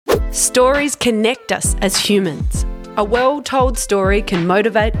Stories connect us as humans. A well-told story can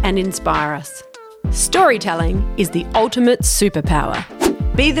motivate and inspire us. Storytelling is the ultimate superpower.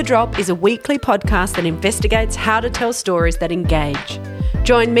 Be the Drop is a weekly podcast that investigates how to tell stories that engage.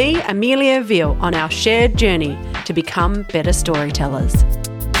 Join me, Amelia Veal, on our shared journey to become better storytellers.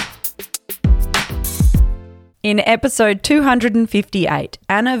 In episode 258,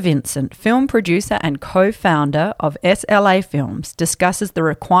 Anna Vincent, film producer and co-founder of SLA Films, discusses the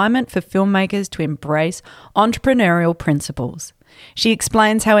requirement for filmmakers to embrace entrepreneurial principles. She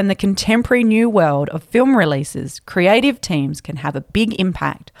explains how in the contemporary new world of film releases, creative teams can have a big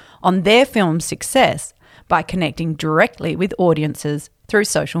impact on their film's success by connecting directly with audiences through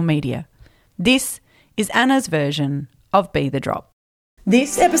social media. This is Anna's version of Be the Drop.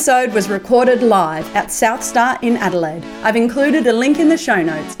 This episode was recorded live at South Star in Adelaide. I've included a link in the show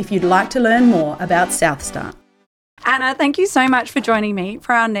notes if you'd like to learn more about South Star. Anna, thank you so much for joining me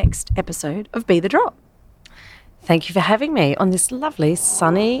for our next episode of Be the Drop. Thank you for having me on this lovely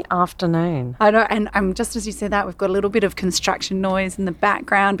sunny afternoon. I know, and just as you said that, we've got a little bit of construction noise in the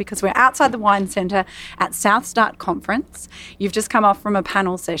background because we're outside the Wine Centre at South Start Conference. You've just come off from a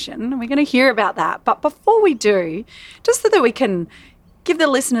panel session. We're going to hear about that. But before we do, just so that we can give the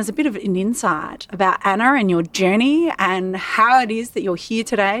listeners a bit of an insight about Anna and your journey and how it is that you're here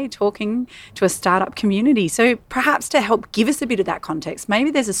today talking to a startup community. So perhaps to help give us a bit of that context,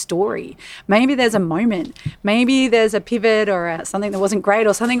 maybe there's a story, maybe there's a moment, maybe there's a pivot or something that wasn't great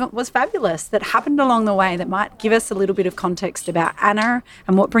or something that was fabulous that happened along the way that might give us a little bit of context about Anna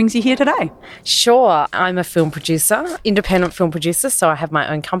and what brings you here today. Sure. I'm a film producer, independent film producer, so I have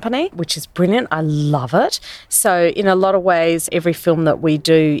my own company, which is brilliant. I love it. So in a lot of ways, every film that we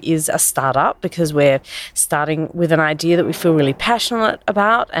do is a startup because we're starting with an idea that we feel really passionate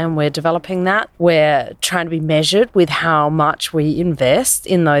about and we're developing that. We're trying to be measured with how much we invest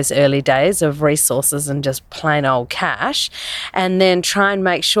in those early days of resources and just plain old cash, and then try and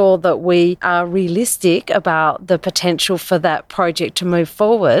make sure that we are realistic about the potential for that project to move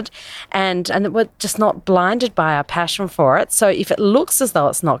forward and that we're just not blinded by our passion for it. So if it looks as though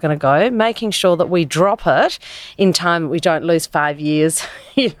it's not going to go, making sure that we drop it in time, we don't lose 5 years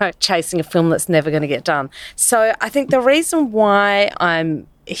chasing a film that's never going to get done. So I think the reason why I'm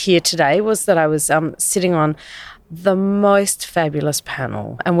here today was that I was sitting on the most fabulous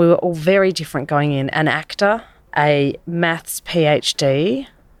panel, and we were all very different going in. An actor, a maths PhD,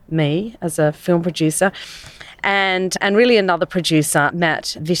 me as a film producer, and really another producer,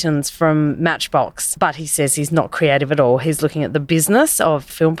 Matt Vittens from Matchbox. But he says he's not creative at all. He's looking at the business of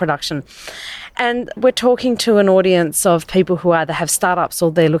film production. And we're talking to an audience of people who either have startups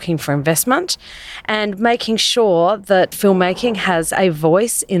or they're looking for investment, and making sure that filmmaking has a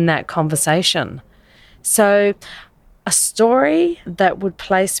voice in that conversation. So a story that would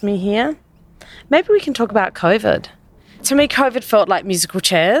place me here, maybe we can talk about COVID. To me, COVID felt like musical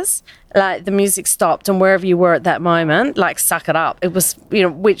chairs. Like the music stopped and wherever you were at that moment, like suck it up. It was,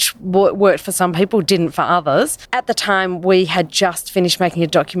 which worked for some people, didn't for others. At the time, we had just finished making a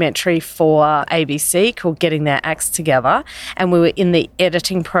documentary for ABC called Getting Their Acts Together, and we were in the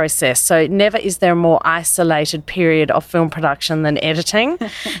editing process. So never is there a more isolated period of film production than editing.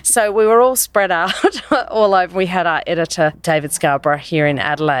 So we were all spread out all over. We had our editor, David Scarborough, here in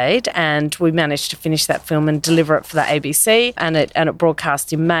Adelaide, and we managed to finish that film and deliver it for the ABC, and it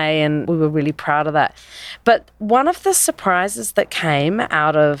broadcast in May, and we were really proud of that. But one of the surprises that came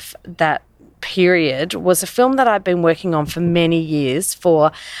out of that period was a film that I've been working on for many years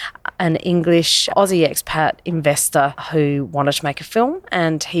for an English Aussie expat investor who wanted to make a film,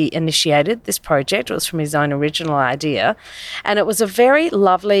 and he initiated this project. It was from his own original idea, and it was a very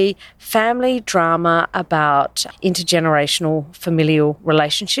lovely family drama about intergenerational familial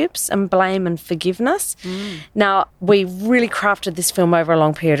relationships and blame and forgiveness. Now, we really crafted this film over a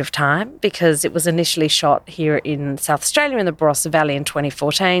long period of time because it was initially shot here in South Australia in the Barossa Valley in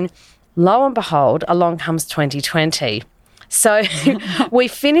 2014. Lo and behold, along comes 2020. So we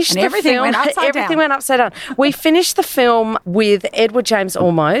finished the film. Everything went upside down. We finished the film with Edward James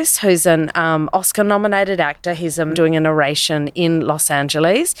Olmos, who's an Oscar-nominated actor. He's doing a narration in Los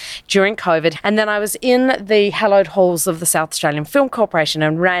Angeles during COVID. And then I was in the hallowed halls of the South Australian Film Corporation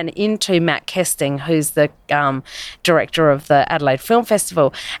and ran into Matt Kesting, who's the director of the Adelaide Film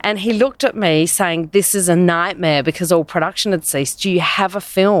Festival. And he looked at me saying, "This is a nightmare because all production had ceased. Do you have a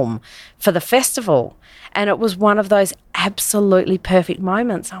film for the festival?" And it was one of those absolute absolutely perfect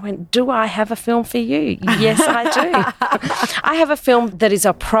moments. I went, do I have a film for you? Yes, I do. I have a film that is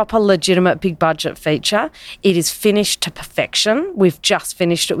a proper, legitimate, big budget feature. It is finished to perfection. We've just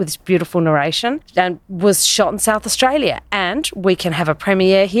finished it with this beautiful narration and was shot in South Australia. And we can have a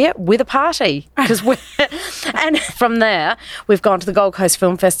premiere here with a party. And from there, we've gone to the Gold Coast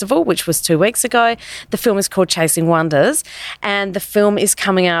Film Festival, which was 2 weeks ago. The film is called Chasing Wonders, and the film is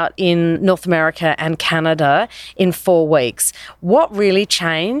coming out in North America and Canada in 4 weeks. What really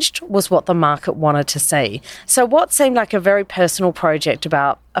changed was what the market wanted to see. So what seemed like a very personal project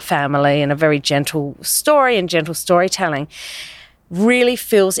about a family and a very gentle story and gentle storytelling really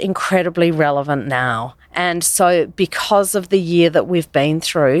feels incredibly relevant now. And so because of the year that we've been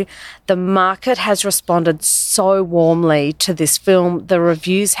through, the market has responded so warmly to this film. The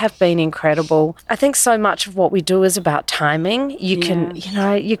reviews have been incredible. I think so much of what we do is about timing.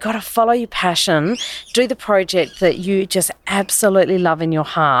 You've got to follow your passion, do the project that you just absolutely love in your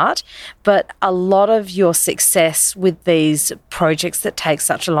heart. But a lot of your success with these projects that take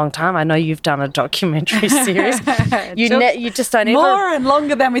such a long time, I know you've done a documentary series. You just don't ever... More and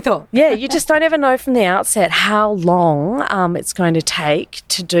longer than we thought. Yeah, you just don't ever know from the outset how long it's going to take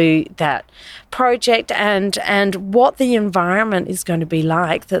to do that project and what the environment is going to be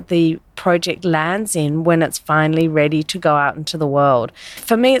like that the project lands in when it's finally ready to go out into the world.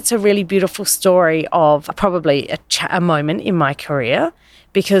 For me, it's a really beautiful story of probably a moment in my career,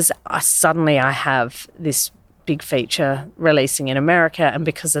 because suddenly I have this big feature releasing in America, and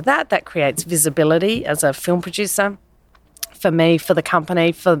because of that creates visibility as a film producer for me, for the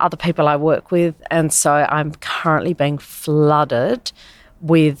company, for other people I work with. And so I'm currently being flooded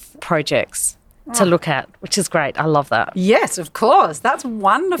with projects to look at, which is great. I love that. Yes, of course. That's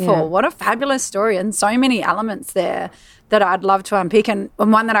wonderful. Yeah. What a fabulous story, and so many elements there that I'd love to unpick, and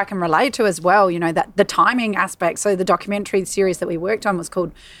one that I can relate to as well, that the timing aspect. So the documentary series that we worked on was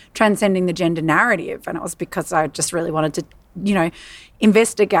called Transcending the Gender Narrative, and it was because I just really wanted to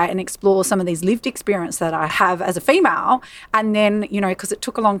investigate and explore some of these lived experience that I have as a female. And then, because it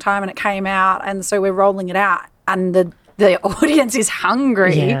took a long time and it came out, and so we're rolling it out, and the audience is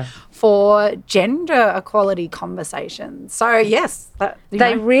hungry for gender equality conversations. So, yes.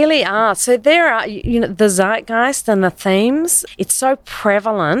 They really are. So there are, the zeitgeist and the themes, it's so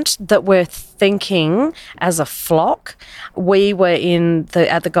prevalent that we're thinking as a flock. We were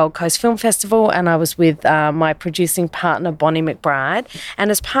at the Gold Coast Film Festival, and I was with my producing partner, Bonnie McBride.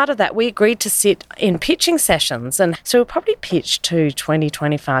 And as part of that, we agreed to sit in pitching sessions. And so we probably pitched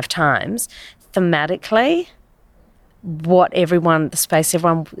 25 times. Thematically, the space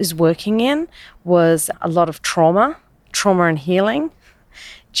everyone is working in was a lot of trauma and healing,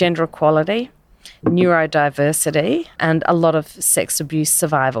 gender equality, neurodiversity, and a lot of sex abuse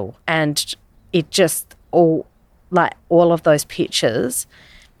survival. And it just all of those pitches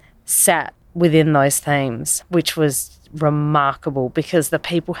sat within those themes, which was remarkable because the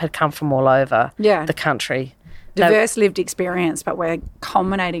people had come from all over the country. Diverse lived experience, but we're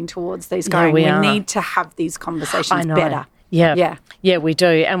culminating towards these going, we need to have these conversations better. Yeah, we do.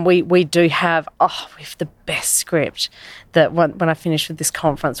 And we do have, we have the best script that when I finish with this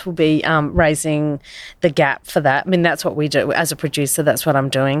conference will be raising the gap for that. I mean, that's what we do. As a producer, that's what I'm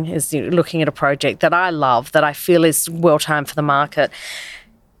doing, is looking at a project that I love, that I feel is well-timed for the market,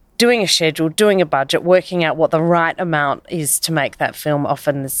 doing a schedule, doing a budget, working out what the right amount is to make that film,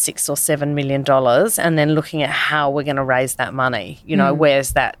 often $6 or $7 million, and then looking at how we're going to raise that money.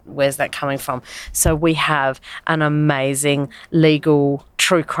 Where's that coming from? So we have an amazing legal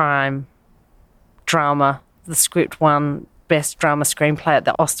true crime drama. The script won Best Drama Screenplay at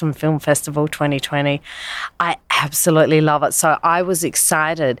the Austin Film Festival 2020. I absolutely love it. So I was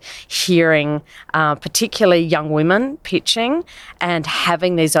excited hearing particularly young women pitching and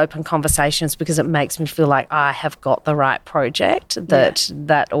having these open conversations, because it makes me feel like I have got the right project that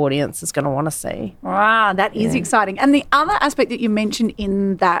audience is going to want to see. Wow, that is exciting. And the other aspect that you mentioned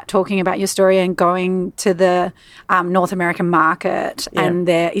in that, talking about your story and going to the North American market, and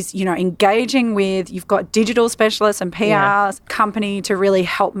there is, engaging with, you've got digital specialists and PR company to really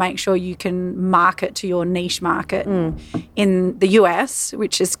help make sure you can market to your niche market in the US,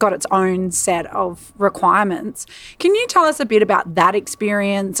 which has got its own set of requirements. Can you tell us a bit about that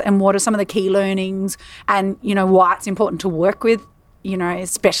experience, and what are some of the key learnings, and why it's important to work with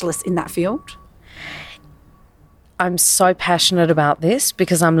specialists in that field? I'm so passionate about this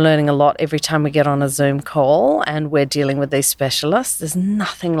because I'm learning a lot every time we get on a Zoom call and we're dealing with these specialists. There's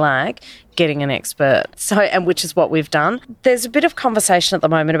nothing like getting an expert. So, and which is what we've done. There's a bit of conversation at the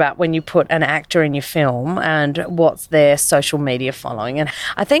moment about when you put an actor in your film and what's their social media following. And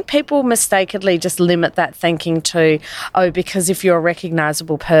I think people mistakenly just limit that thinking to, because if you're a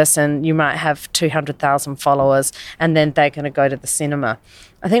recognisable person, you might have 200,000 followers and then they're going to go to the cinema.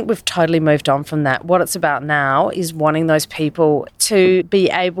 I think we've totally moved on from that. What it's about now is wanting those people to be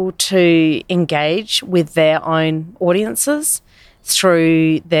able to engage with their own audiences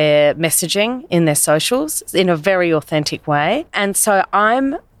through their messaging in their socials in a very authentic way. And so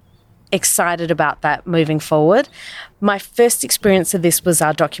I'm excited about that moving forward. My first experience of this was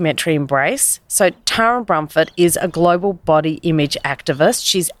our documentary Embrace. So Tara Brumfitt is a global body image activist.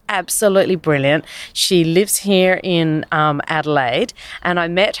 She's absolutely brilliant. She lives here in Adelaide, and I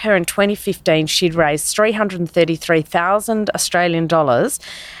met her in 2015. She'd raised 333,000 Australian dollars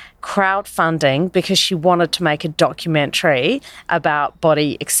crowdfunding because she wanted to make a documentary about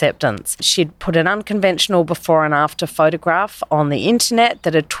body acceptance. She'd put an unconventional before and after photograph on the internet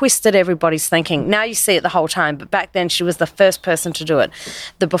that had twisted everybody's thinking. Now you see it the whole time, but back then she was the first person to do it.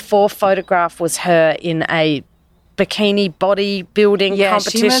 The before photograph was her in a bikini bodybuilding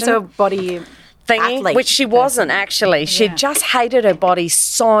competition. She was a body athlete, which she wasn't actually. She just hated her body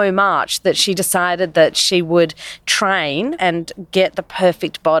so much that she decided that she would train and get the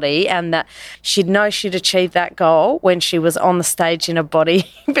perfect body, and that she'd know she'd achieve that goal when she was on the stage in a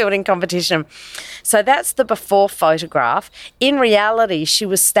bodybuilding competition. So that's the before photograph. In reality, she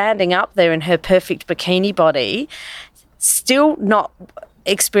was standing up there in her perfect bikini body, still not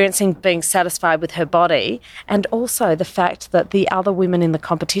experiencing being satisfied with her body, and also the fact that the other women in the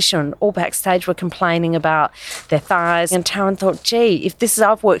competition all backstage were complaining about their thighs. And Taryn thought, gee, if this is,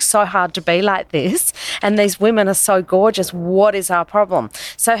 I've worked so hard to be like this and these women are so gorgeous, what is our problem?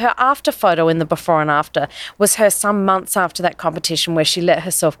 So her after photo in the before and after was her some months after that competition, where she let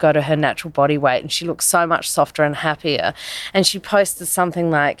herself go to her natural body weight and she looked so much softer and happier. And she posted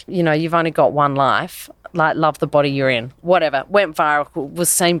something like, you've only got one life, like love the body you're in, whatever, went viral, was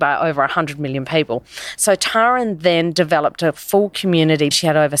seen by over 100 million people. So Taryn then developed a full community. She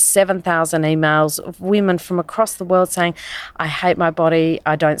had over 7,000 emails of women from across the world saying, I hate my body,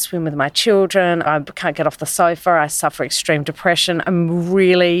 I don't swim with my children, I can't get off the sofa, I suffer extreme depression.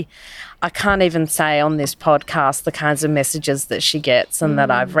 I can't even say on this podcast the kinds of messages that she gets and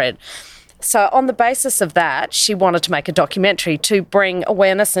that I've read. So on the basis of that, she wanted to make a documentary to bring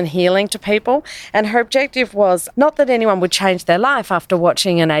awareness and healing to people. And her objective was not that anyone would change their life after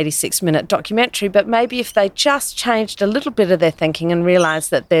watching an 86-minute documentary, but maybe if they just changed a little bit of their thinking and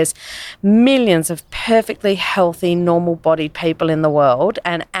realised that there's millions of perfectly healthy, normal-bodied people in the world,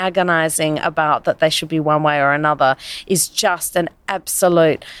 and agonising about that they should be one way or another is just an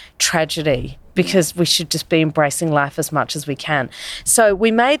absolute tragedy, because we should just be embracing life as much as we can. So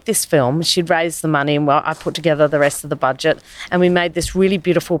we made this film. She'd raised the money, and I put together the rest of the budget, and we made this really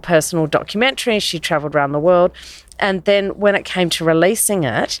beautiful personal documentary. She travelled around the world. And then when it came to releasing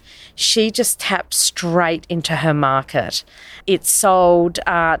it, she just tapped straight into her market. It sold to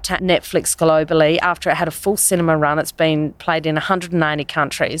Netflix globally. After it had a full cinema run, it's been played in 190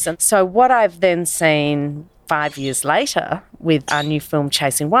 countries. And so what I've then seen 5 years later with our new film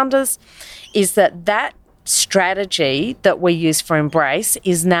Chasing Wonders is that strategy that we use for Embrace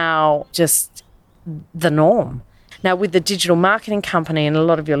is now just the norm. Now, with the digital marketing company, and a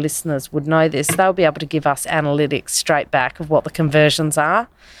lot of your listeners would know this, they'll be able to give us analytics straight back of what the conversions are,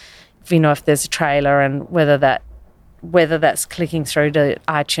 if there's a trailer and whether that's clicking through to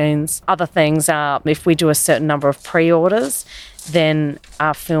iTunes. Other things are, if we do a certain number of pre-orders, then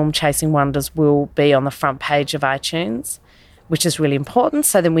our film Chasing Wonders will be on the front page of iTunes, which is really important.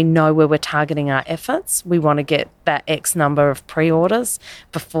 So then we know where we're targeting our efforts. We want to get that X number of pre-orders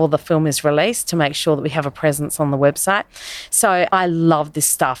before the film is released to make sure that we have a presence on the website. So I love this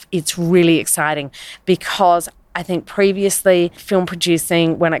stuff. It's really exciting because I think previously film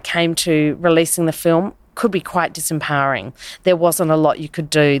producing, when it came to releasing the film, could be quite disempowering. There wasn't a lot you could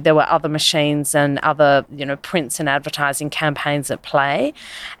do. There were other machines and other, prints and advertising campaigns at play.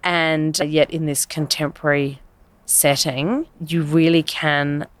 And yet in this contemporary setting, you really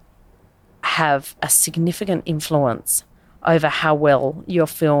can have a significant influence over how well your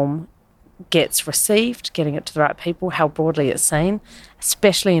film gets received, getting it to the right people, how broadly it's seen,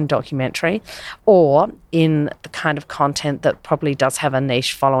 especially in documentary or in the kind of content that probably does have a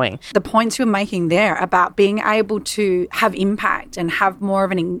niche following. The points you're making there about being able to have impact and have more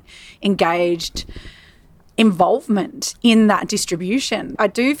of an engaged involvement in that distribution. I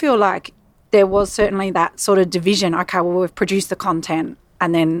do feel like there was certainly that sort of division. Okay, well, we've produced the content.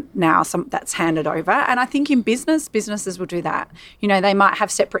 and then now that's handed over. And I think in businesses will do that. You know, they might have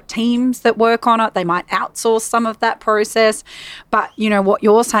separate teams that work on it. They might outsource some of that process. But, you know, what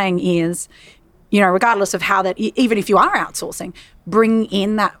you're saying is, you know, regardless of how that, even if you are outsourcing, bring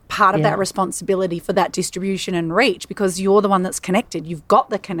in that part of that responsibility for that distribution and reach, because you're the one that's connected. You've got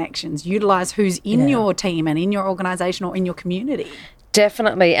the connections. Utilize who's in your team and in your organisation or in your community.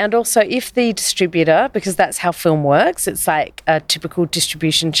 Definitely. And also if the distributor, because that's how film works, it's like a typical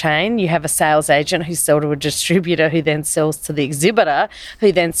distribution chain. You have a sales agent who sells to a distributor who then sells to the exhibitor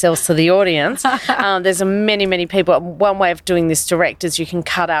who then sells to the audience. There's many, many people. One way of doing this direct is you can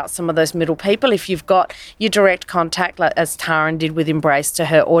cut out some of those middle people. If you've got your direct contact, like as Taran did with Embrace to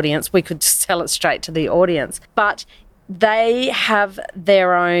her audience, we could sell it straight to the audience. But they have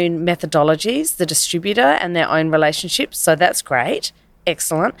their own methodologies, the distributor, and their own relationships. So that's great.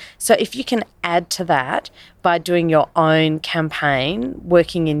 Excellent. So if you can add to that by doing your own campaign,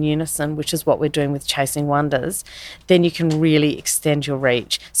 working in unison, which is what we're doing with Chasing Wonders, then you can really extend your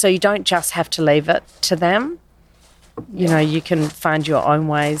reach. So you don't just have to leave it to them. You know, you can find your own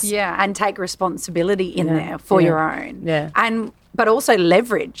ways. Yeah, and take responsibility in there for your own. Yeah. But also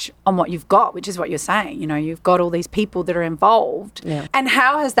leverage on what you've got, which is what you're saying. You know, you've got all these people that are involved. Yeah. And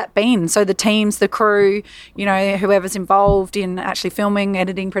how has that been? So the teams, the crew, you know, whoever's involved in actually filming,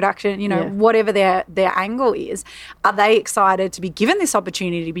 editing, production, you know, whatever their angle is, are they excited to be given this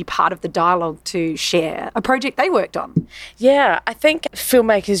opportunity to be part of the dialogue to share a project they worked on? Yeah, I think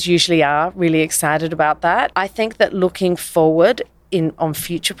filmmakers usually are really excited about that. I think that looking forward on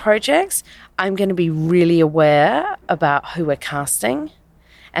future projects, I'm going to be really aware about who we're casting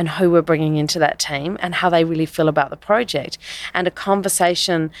and who we're bringing into that team and how they really feel about the project, and a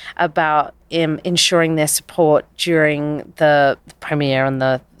conversation about ensuring their support during the premiere and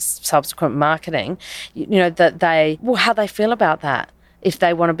the subsequent marketing, you know, how they feel about that. If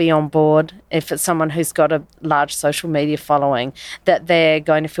they want to be on board, if it's someone who's got a large social media following, that they're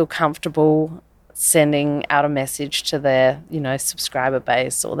going to feel comfortable sending out a message to their, you know, subscriber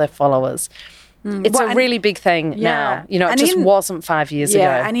base or their followers. It's a really big thing now. You know, it just wasn't 5 years ago.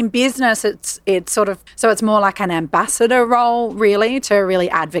 Yeah, and in business, it's sort of, so it's more like an ambassador role, really, to really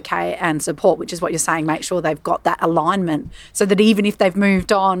advocate and support, which is what you're saying, make sure they've got that alignment so that even if they've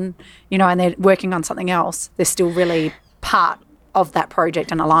moved on, you know, and they're working on something else, they're still really part of that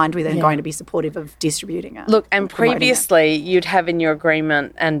project and aligned with it and going to be supportive of distributing it. Look, and previously you'd have in your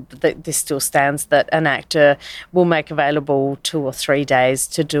agreement, and this still stands, that an actor will make available 2 or 3 days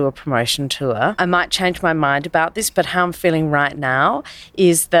to do a promotion tour. I might change my mind about this, but how I'm feeling right now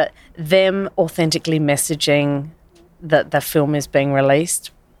is that them authentically messaging that the film is being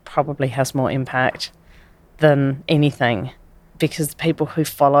released probably has more impact than anything, because the people who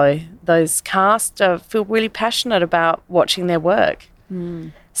follow those cast feel really passionate about watching their work.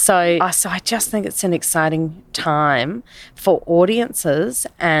 So I just think it's an exciting time for audiences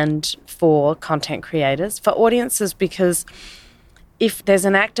and for content creators. For audiences, because if there's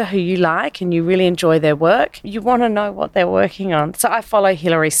an actor who you like and you really enjoy their work, you want to know what they're working on. So I follow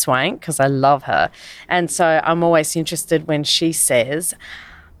Hilary Swank because I love her. And so I'm always interested when she says,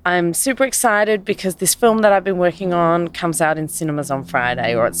 I'm super excited because this film that I've been working on comes out in cinemas on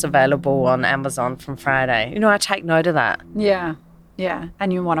Friday, or it's available on Amazon from Friday. You know, I take note of that. Yeah. Yeah.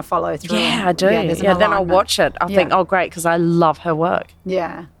 And you want to follow through. Yeah, I do. Yeah, then I'll watch it. I'll think, oh, great, because I love her work.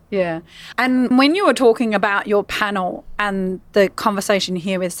 Yeah. Yeah. And when you were talking about your panel and the conversation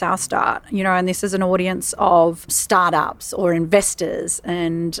here with Southstart, you know, and this is an audience of startups or investors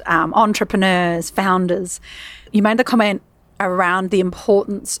and entrepreneurs, founders, you made the comment around the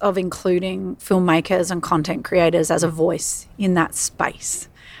importance of including filmmakers and content creators as a voice in that space.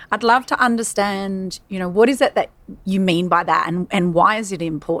 I'd love to understand, you know, what is it that you mean by that, and why is it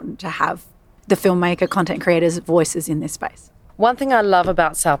important to have the filmmaker, content creators' voices in this space? One thing I love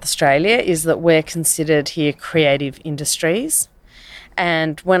about South Australia is that we're considered here creative industries.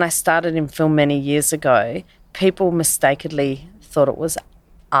 And when I started in film many years ago, people mistakenly thought it was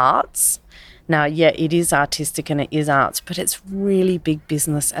arts. Now, yeah, it is artistic and it is arts, but it's really big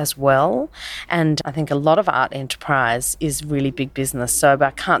business as well. And I think a lot of art enterprise is really big business. So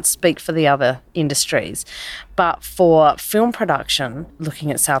I can't speak for the other industries. But for film production,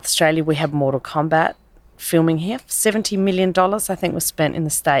 looking at South Australia, we have Mortal Kombat filming here. $70 million, I think, was spent in the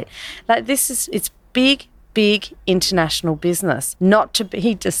state. Like, it's big big international business, not to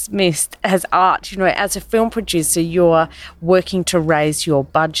be dismissed as art. You know, as a film producer, you're working to raise your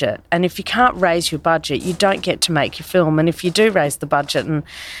budget. And if you can't raise your budget, you don't get to make your film. And if you do raise the budget and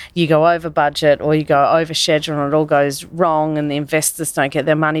you go over budget or you go over schedule and it all goes wrong and the investors don't get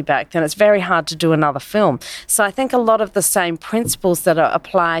their money back, then it's very hard to do another film. So I think a lot of the same principles that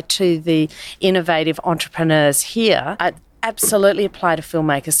apply to the innovative entrepreneurs here absolutely apply to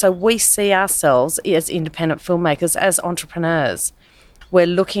filmmakers. So we see ourselves as independent filmmakers, as entrepreneurs. We're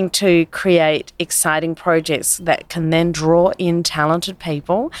looking to create exciting projects that can then draw in talented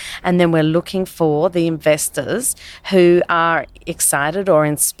people, and then we're looking for the investors who are excited or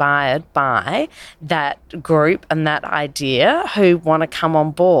inspired by that group and that idea, who want to come on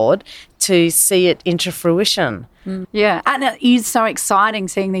board to see it into fruition. Yeah, and it is so exciting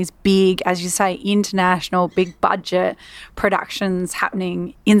seeing these big, as you say, international, big budget productions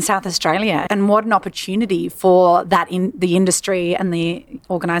happening in South Australia. And what an opportunity for that in the industry and the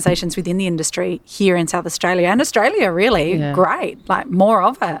organisations within the industry here in South Australia and Australia, really. Yeah. Great. Like, more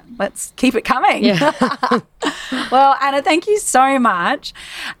of it. Let's keep it coming. Yeah. Well, Anna, thank you so much.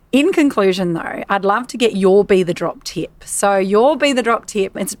 In conclusion, though, I'd love to get your Be The Drop tip. So your Be The Drop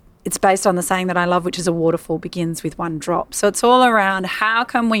tip, it's based on the saying that I love, which is a waterfall begins with one drop. So it's all around how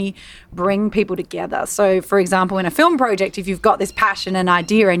can we bring people together. So, for example, in a film project, if you've got this passion and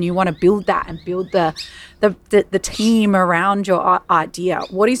idea and you want to build that and build the team around your idea,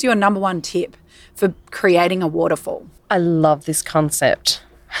 what is your number one tip for creating a waterfall? I love this concept.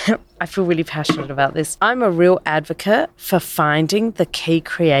 I feel really passionate about this. I'm a real advocate for finding the key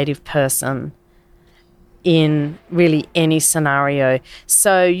creative person in really any scenario.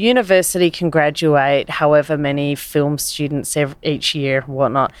 So university can graduate however many film students each year,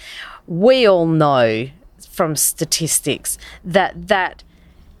 whatnot. We all know from statistics that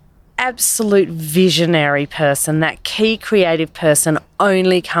absolute visionary person, that key creative person,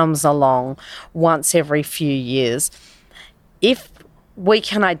 only comes along once every few years. If we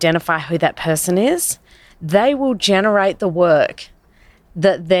can identify who that person is, they will generate the work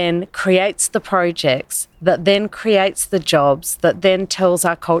that then creates the projects, that then creates the jobs, that then tells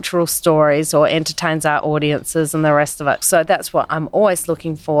our cultural stories or entertains our audiences and the rest of it. So that's what I'm always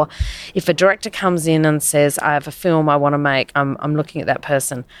looking for. If a director comes in and says, I have a film I want to make, I'm looking at that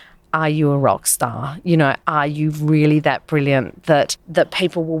person. Are you a rock star? You know, are you really that brilliant that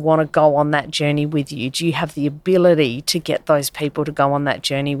people will want to go on that journey with you? Do you have the ability to get those people to go on that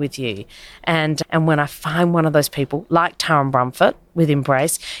journey with you? And when I find one of those people, like Taran Brumfitt with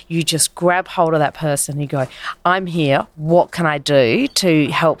Embrace, you just grab hold of that person and you go, I'm here. What can I do to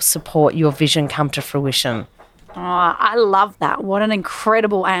help support your vision come to fruition? Oh, I love that. What an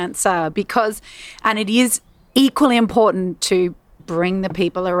incredible answer, and it is equally important to bring the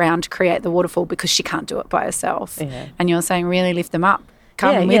people around to create the waterfall, because she can't do it by herself. Yeah. And you're saying really lift them up.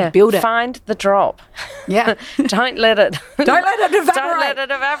 Come with, build it. Find the drop. Yeah. Don't let it evaporate. Don't let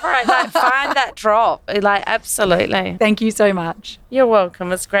it evaporate. Like, find that drop. Like, absolutely. Thank you so much. You're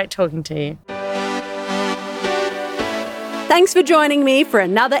welcome. It's great talking to you. Thanks for joining me for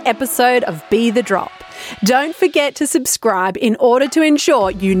another episode of Be The Drop. Don't forget to subscribe in order to ensure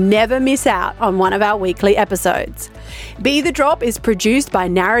you never miss out on one of our weekly episodes. Be The Drop is produced by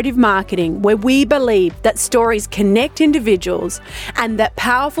Narrative Marketing, where we believe that stories connect individuals and that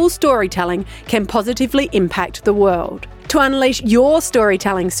powerful storytelling can positively impact the world. To unleash your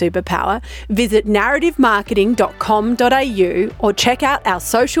storytelling superpower, visit narrativemarketing.com.au or check out our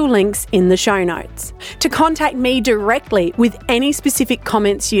social links in the show notes. To contact me directly with any specific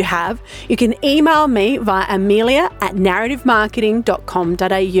comments you have, you can email me via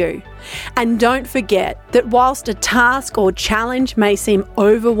amelia@narrativemarketing.com.au. And don't forget that whilst a task or challenge may seem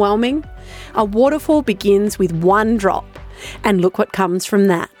overwhelming, a waterfall begins with one drop, and look what comes from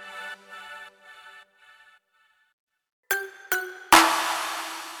that.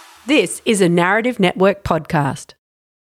 This is a Narrative Network podcast.